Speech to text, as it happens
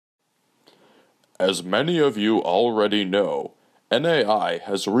As many of you already know, NAI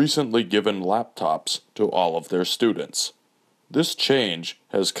has recently given laptops to all of their students. This change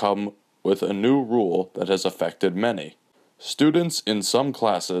has come with a new rule that has affected many. Students in some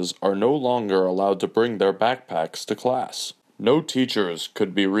classes are no longer allowed to bring their backpacks to class. No teachers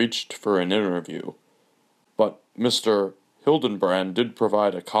could be reached for an interview, but Mr. Hildenbrand did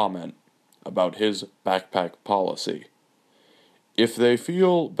provide a comment about his backpack policy. If they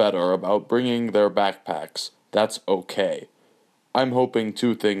feel better about bringing their backpacks, that's okay. I'm hoping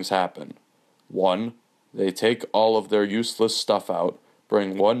two things happen. One, they take all of their useless stuff out,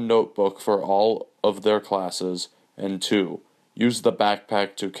 bring one notebook for all of their classes, and two, use the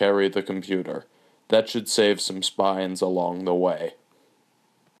backpack to carry the computer. That should save some spines along the way.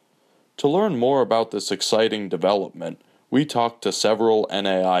 To learn more about this exciting development, we talked to several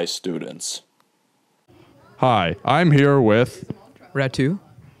NAI students. Hi, I'm here with Ratu,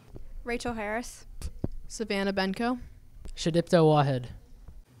 Rachel Harris, Savannah Benko, Shadipta Wahed.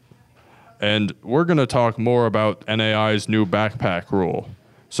 And we're going to talk more about NAI's new backpack rule.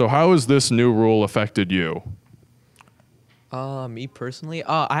 So how has this new rule affected you? Me personally,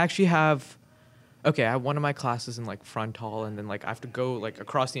 I actually have, I have one of my classes in like front hall, and then like I have to go like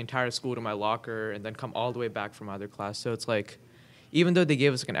across the entire school to my locker and then come all the way back from my other class. So it's like, even though they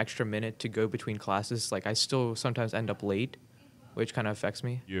gave us like an extra minute to go between classes, like I still sometimes end up late, which kind of affects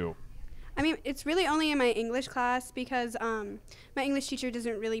me. I mean, it's really only in my English class because my English teacher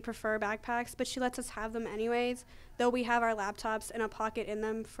doesn't really prefer backpacks, but she lets us have them anyways, though we have our laptops and a pocket in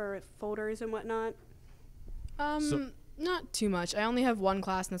them for folders and whatnot. Not too much. I only have one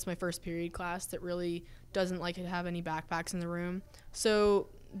class, and that's my first period class that really doesn't like to have any backpacks in the room. So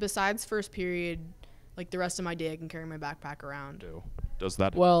besides first period, like the rest of my day, I can carry my backpack around. Does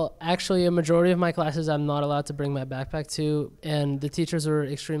that? Well, actually, a majority of my classes I'm not allowed to bring my backpack to, and the teachers were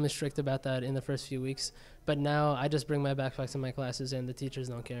extremely strict about that in the first few weeks. But now I just bring my backpack to my classes, and the teachers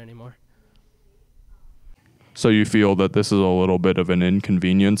don't care anymore. So you feel that this is a little bit of an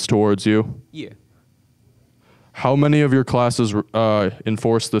inconvenience towards you? Yeah. How many of your classes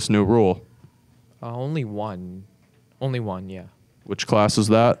enforce this new rule? Only one. Only one, yeah. Which class is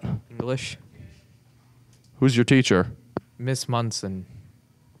that? English. Who's your teacher? Miss Munson.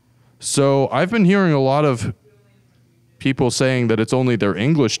 So I've been hearing a lot of people saying that it's only their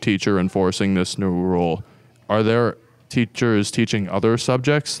English teacher enforcing this new rule. Are there teachers teaching other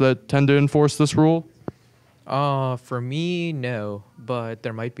subjects that tend to enforce this rule? For me, no, but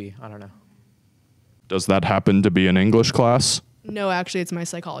there might be. I don't know. Does that happen to be an English class? No, actually, it's my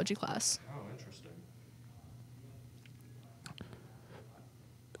psychology class. Oh, interesting.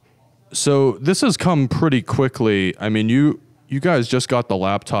 So this has come pretty quickly. I mean, you guys just got the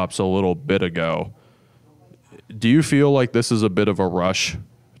laptops a little bit ago. Do you feel like this is a bit of a rush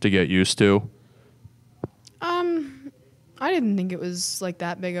to get used to? I didn't think it was like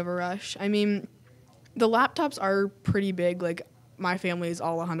that big of a rush. I mean, the laptops are pretty big. Like my family is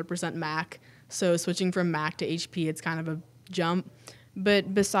all 100% Mac, so switching from Mac to HP, it's kind of a jump.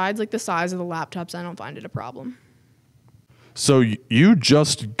 But besides like the size of the laptops, I don't find it a problem. So you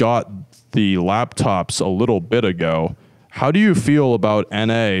just got the laptops a little bit ago. How do you feel about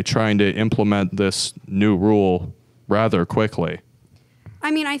NA trying to implement this new rule rather quickly?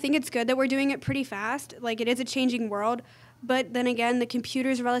 I mean, I think it's good that we're doing it pretty fast. Like, it is a changing world. But then again, the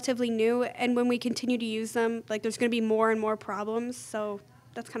computer's relatively new, and when we continue to use them, like, there's going to be more and more problems. So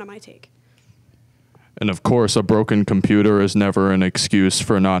that's kind of my take. And of course, a broken computer is never an excuse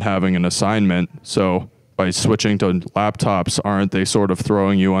for not having an assignment. So by switching to laptops, aren't they sort of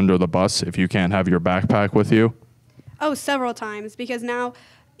throwing you under the bus if you can't have your backpack with you? Oh, several times, because now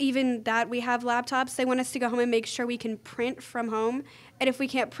even that we have laptops, they want us to go home and make sure we can print from home. And if we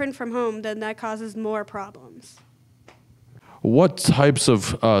can't print from home, then that causes more problems. What types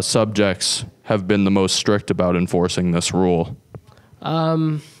of subjects have been the most strict about enforcing this rule?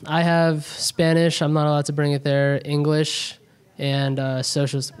 I have Spanish. I'm not allowed to bring it there. English and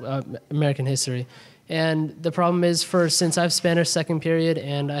American history. And the problem is, since I have Spanish second period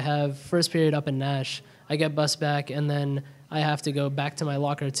and I have first period up in Nash, I get bus back and then I have to go back to my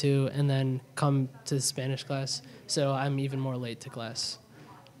locker too and then come to the Spanish class. So I'm even more late to class.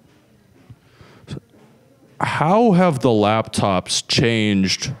 How have the laptops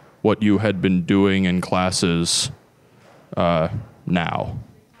changed what you had been doing in classes now?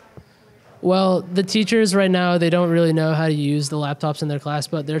 Well, the teachers right now, they don't really know how to use the laptops in their class,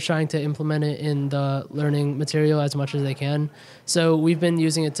 but they're trying to implement it in the learning material as much as they can. So we've been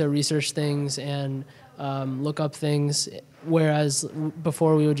using it to research things and look up things, whereas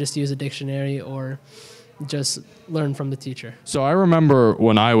before we would just use a dictionary or just learn from the teacher. So I remember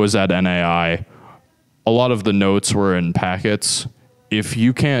when I was at NAI, a lot of the notes were in packets. If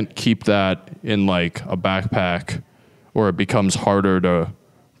you can't keep that in like a backpack, or it becomes harder to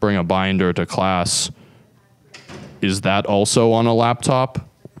bring a binder to class, is that also on a laptop?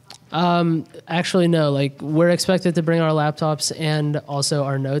 Actually, no. Like, we're expected to bring our laptops and also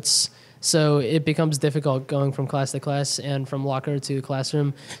our notes. So it becomes difficult going from class to class and from locker to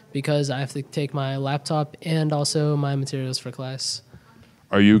classroom because I have to take my laptop and also my materials for class.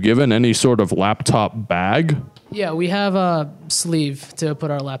 Are you given any sort of laptop bag? Yeah, we have a sleeve to put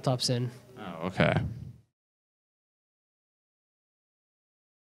our laptops in. Oh, okay.